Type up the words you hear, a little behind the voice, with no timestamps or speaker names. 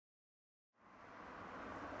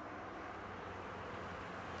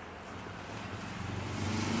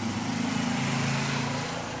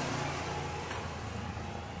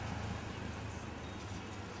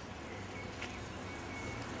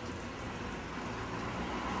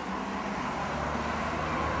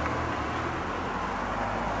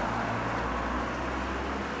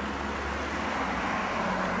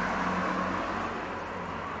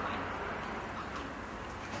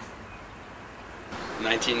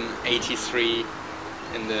1983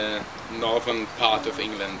 in the northern part of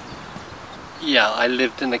England. Yeah, I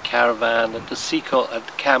lived in a caravan at the Seacoal, at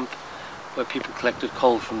the camp where people collected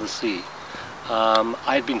coal from the sea.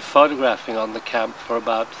 I'd been photographing on the camp for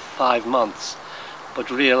about 5 months, but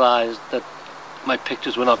realized that my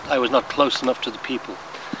pictures were not, I was not close enough to the people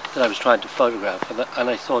that I was trying to photograph, and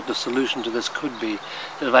I thought the solution to this could be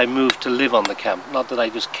that if I moved to live on the camp, not that I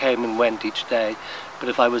just came and went each day, but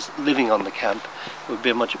if I was living on the camp, it would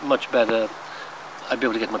be much better, I'd be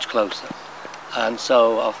able to get much closer. And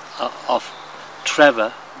so off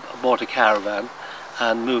Trevor bought a caravan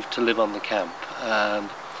and moved to live on the camp, and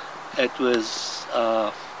it was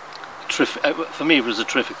for me it was a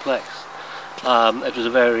terrific place. It was a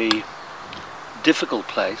very difficult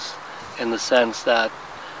place in the sense that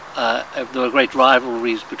there were great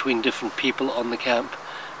rivalries between different people on the camp,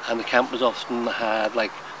 and the camp was often had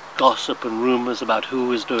like gossip and rumours about who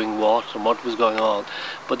was doing what and what was going on,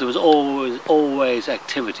 but there was always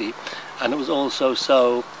activity, and it was also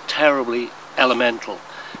so terribly elemental,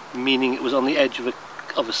 meaning it was on the edge of a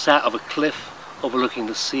cliff overlooking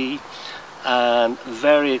the sea and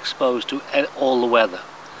very exposed to all the weather.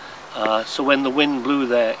 So when the wind blew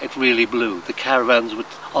there, it really blew. The caravans were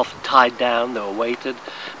often tied down, they were weighted,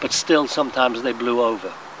 but still sometimes they blew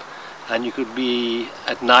over. And you could be,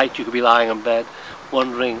 at night, you could be lying in bed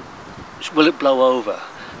wondering, will it blow over?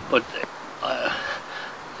 But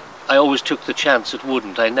I always took the chance it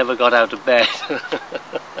wouldn't. I never got out of bed.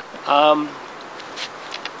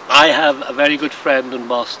 I have a very good friend in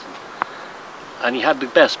Boston, and he had the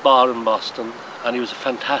best bar in Boston, and he was a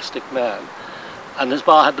fantastic man. And this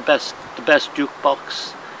bar had the best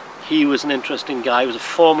jukebox. He was an interesting guy. He was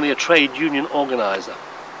formerly a trade union organizer,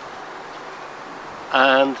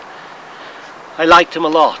 and I liked him a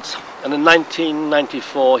lot. And in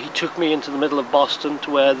 1994 he took me into the middle of Boston to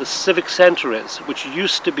where the Civic Center is, which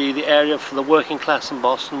used to be the area for the working class in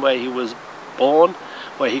Boston, where he was born,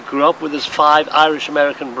 where he grew up with his 5 Irish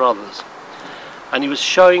American brothers. And he was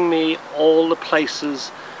showing me all the places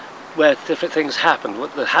where different things happened.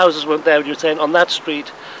 The houses weren't there, you were saying on that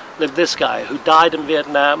street lived this guy who died in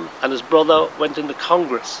Vietnam and his brother went into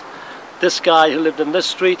Congress. This guy who lived in this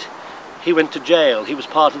street, he went to jail. He was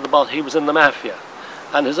part of he was in the mafia,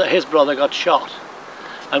 and his brother got shot.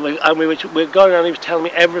 And we were going around, he was telling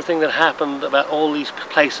me everything that happened about all these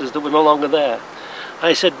places that were no longer there. And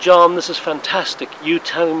I said, John, this is fantastic. You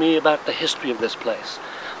telling me about the history of this place.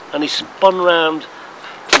 And he spun round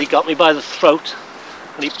and he got me by the throat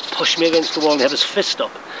and he pushed me against the wall and he had his fist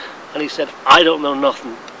up. And he said, I don't know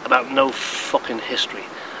nothing about no fucking history.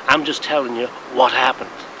 I'm just telling you what happened.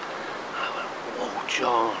 I went, oh,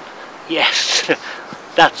 John, yes,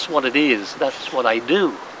 that's what it is. That's what I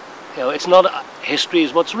do. You know, it's not history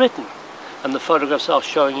is what's written, and the photographs are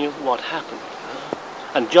showing you what happened.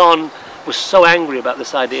 And John was so angry about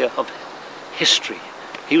this idea of history.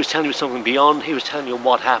 He was telling you something beyond. He was telling you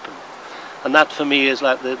what happened, and that for me is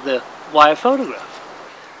like the why I photograph.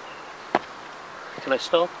 Can I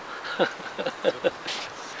stop?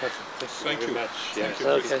 Thank you very much. Yeah.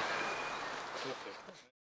 Okay.